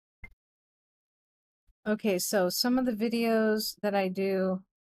Okay, so some of the videos that I do,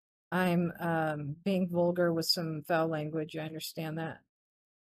 I'm being vulgar with some foul language. I understand that.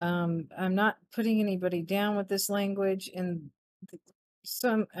 I'm not putting anybody down with this language. And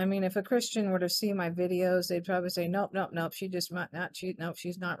I mean, if a Christian were to see my videos, they'd probably say, "Nope, nope, nope. She just might not. Nope,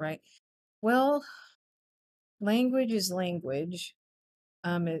 she's not right." Well, language is language.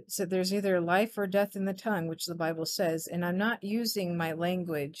 So there's either life or death in the tongue, which the Bible says, and I'm not using my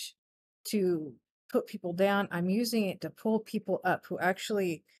language to put people down. I'm using it to pull people up who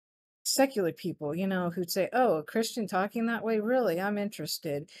actually secular people, who'd say, "Oh, a Christian talking that way? Really? I'm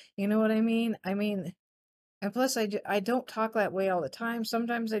interested." You know what I mean? And plus I don't talk that way all the time.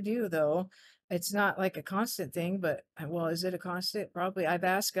 Sometimes I do though. It's not like a constant thing, but well, is it a constant? Probably. I've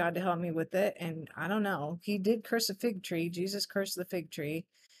asked God to help me with it, and I don't know. He did curse a fig tree. Jesus cursed the fig tree.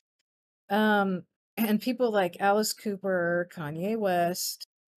 Um, and people like Alice Cooper, Kanye West.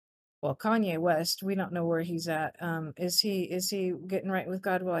 Well, Kanye West, we don't know where he's at. Is he getting right with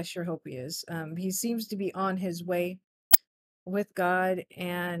God? Well, I sure hope he is. He seems to be on his way with God,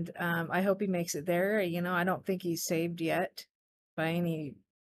 and I hope he makes it there. I don't think he's saved yet by any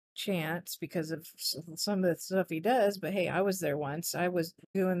chance because of some of the stuff he does. But hey, I was there once. I was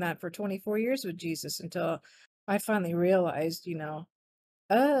doing that for 24 years with Jesus until I finally realized,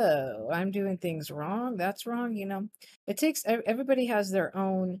 oh, I'm doing things wrong. That's wrong. It takes everybody has their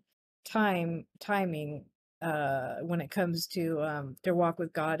own timing when it comes to their walk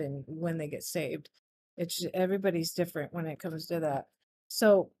with God and when they get saved. Everybody's different when it comes to that.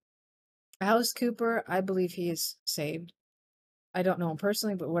 So, Alice Cooper, I believe he is saved. I don't know him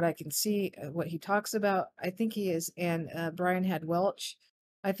personally, but what I can see, what he talks about, I think he is. And Brian Head Welch,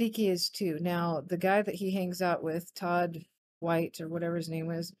 I think he is too. Now, the guy that he hangs out with, Todd White or whatever his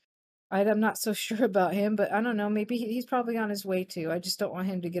name is, I'm not so sure about him, but I don't know. Maybe he's probably on his way too. I just don't want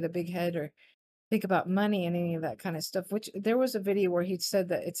him to get a big head or think about money and any of that kind of stuff. Which there was a video where he said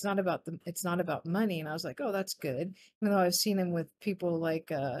that it's not about money, and I was like, oh, that's good. Even though I've seen him with people like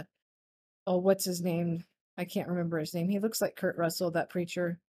oh, what's his name? I can't remember his name. He looks like Kurt Russell, that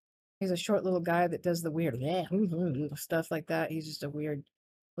preacher. He's a short little guy that does the weird yeah stuff like that. He's just a weird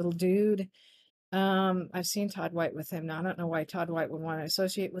little dude. I've seen Todd White with him now. I don't know why Todd White would want to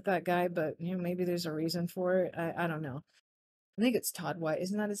associate with that guy, but maybe there's a reason for it. I don't know. I think it's Todd White,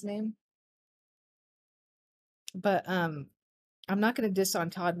 isn't that his name? But I'm not going to diss on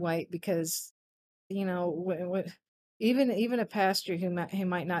Todd White because even a pastor who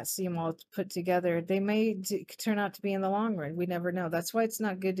might not seem all put together, they may turn out to be in the long run. We never know. That's why it's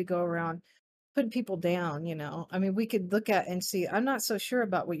not good to go around putting people down. I mean, we could look at and see, I'm not so sure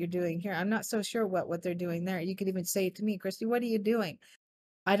about what you're doing here. I'm not so sure what they're doing there. You could even say it to me, Christy, what are you doing?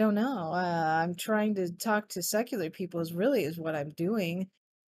 I don't know. I'm trying to talk to secular people is what I'm doing.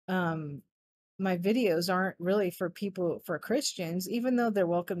 Um, my videos aren't really for Christians, even though they're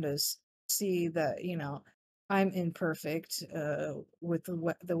welcome to see that, I'm imperfect with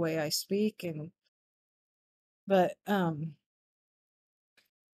the way I speak, but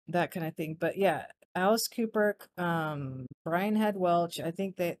that kind of thing. But yeah, Alice Cooper, Brian Head Welch, I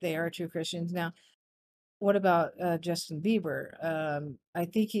think that they are true Christians. Now, what about Justin Bieber? I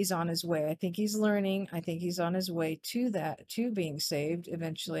think he's on his way. I think he's learning. I think he's on his way to being saved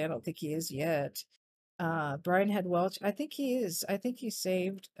eventually. I don't think he is yet. Brian Head Welch, I think he is. I think he's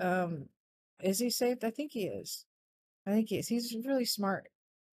saved. Is he saved? I think he is. I think he is. He's really smart.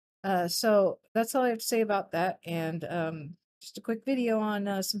 So that's all I have to say about that. And just a quick video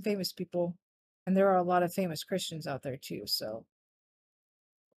on some famous people. And there are a lot of famous Christians out there too. So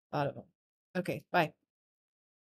a lot of them. Okay, bye.